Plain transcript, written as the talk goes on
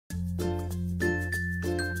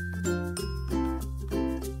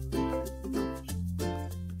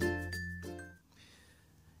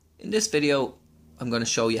In this video I'm going to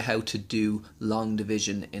show you how to do long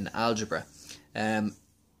division in algebra.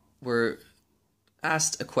 We're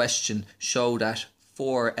asked a question, show that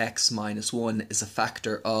 4x minus 1 is a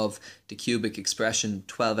factor of the cubic expression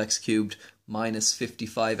 12x cubed minus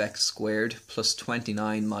 55x squared plus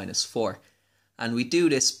 29 minus 4. And we do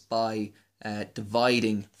this by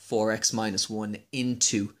dividing 4x minus 1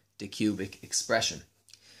 into the cubic expression.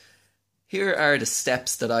 Here are the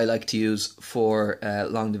steps that I like to use for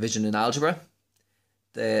long division in algebra.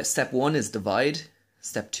 Step 1 is divide,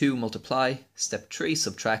 step 2 multiply, step 3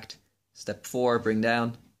 subtract, step 4 bring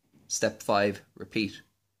down, step 5 repeat.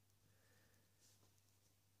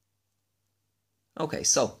 Okay,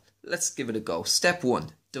 so let's give it a go. Step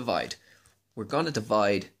 1, divide. We're going to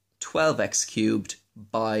divide 12x cubed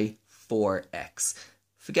by 4x.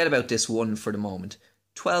 Forget about this 1 for the moment.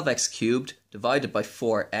 12x cubed divided by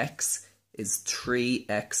 4x is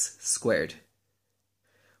 3x squared.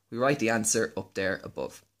 We write the answer up there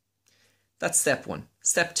above. That's step 1.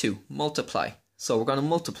 Step 2, multiply. So we're going to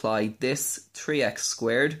multiply this 3x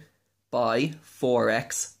squared by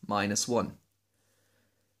 4x minus 1.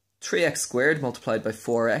 3x squared multiplied by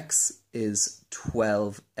 4x is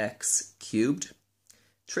 12x cubed.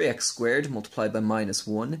 3x squared multiplied by minus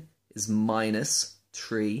 1 is minus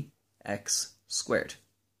 3x squared.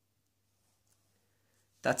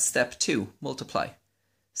 That's step 2, multiply.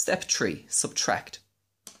 Step 3, subtract.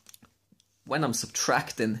 When I'm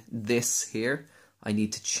subtracting this here, I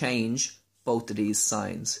need to change both of these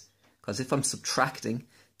signs. Because if I'm subtracting,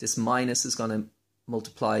 this minus is going to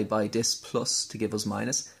multiply by this plus to give us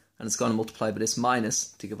minus, and it's going to multiply by this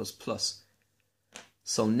minus to give us plus.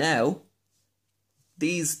 So now,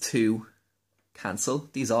 these two cancel.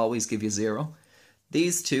 These always give you 0.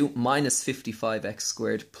 These two, minus 55x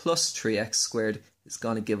squared plus 3x squared, is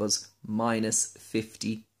going to give us minus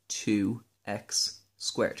 52x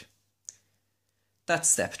squared. That's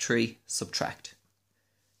step 3, subtract.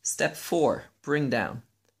 Step 4, bring down.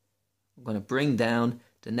 I'm going to bring down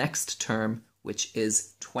the next term, which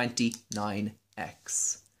is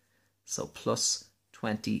 29x. So plus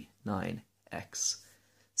 29x.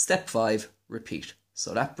 Step 5, repeat.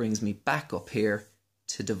 So that brings me back up here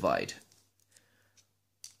to divide.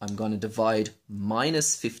 I'm going to divide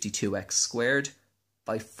minus 52x squared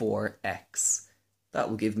by 4x. That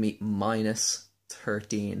will give me minus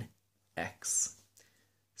 13x.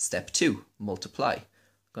 Step 2, multiply. I'm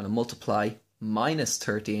going to multiply minus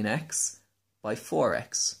 13x by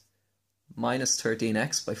 4x. Minus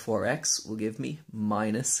 13x by 4x will give me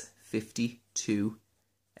minus 52x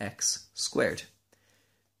squared.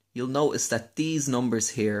 You'll notice that these numbers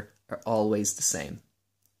here are always the same.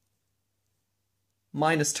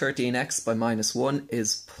 Minus 13x by minus 1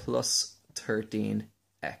 is plus 13x.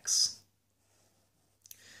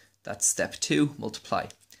 That's step 2, multiply.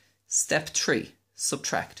 Step 3,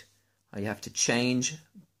 subtract. I have to change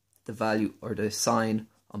the value or the sign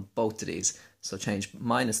on both of these. So change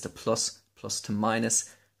minus to plus, plus to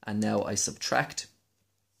minus, and now I subtract.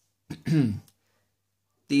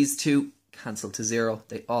 These two cancel to 0.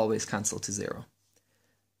 They always cancel to 0.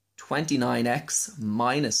 29x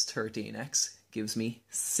minus 13x gives me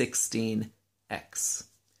 16x.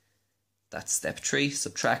 That's step 3,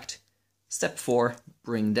 subtract. Step 4,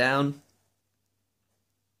 bring down.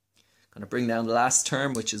 I'm going to bring down the last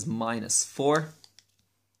term, which is minus 4.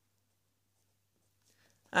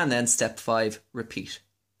 And then step 5, repeat.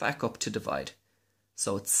 Back up to divide.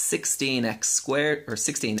 So it's 16x squared, or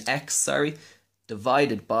 16x, sorry,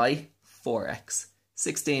 divided by 4x.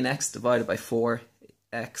 16x divided by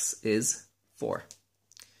 4x is 4.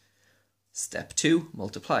 Step 2,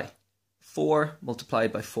 multiply. 4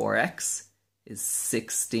 multiplied by 4x is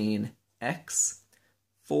 16x.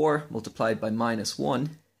 4 multiplied by minus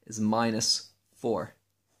 1 is minus 4.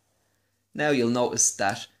 Now you'll notice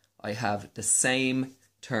that I have the same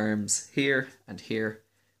terms here and here.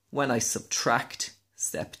 When I subtract,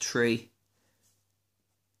 step 3,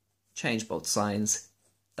 change both signs.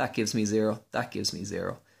 That gives me 0, that gives me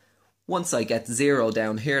 0. Once I get 0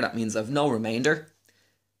 down here, that means I have no remainder.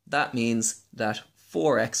 That means that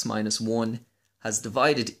 4x minus 1 has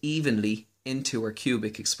divided evenly into our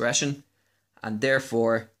cubic expression, and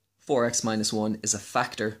therefore 4x minus 1 is a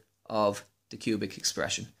factor of the cubic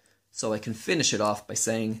expression. So I can finish it off by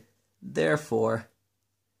saying, therefore,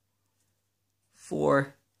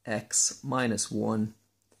 4x minus 1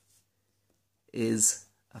 is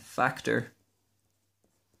a factor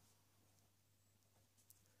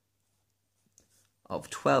of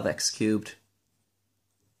 12x cubed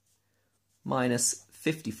minus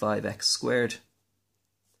 55x squared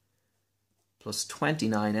plus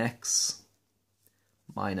 29x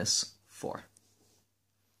minus 4.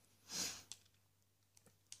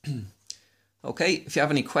 Okay, if you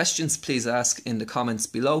have any questions, please ask in the comments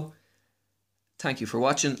below. Thank you for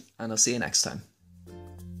watching, and I'll see you next time.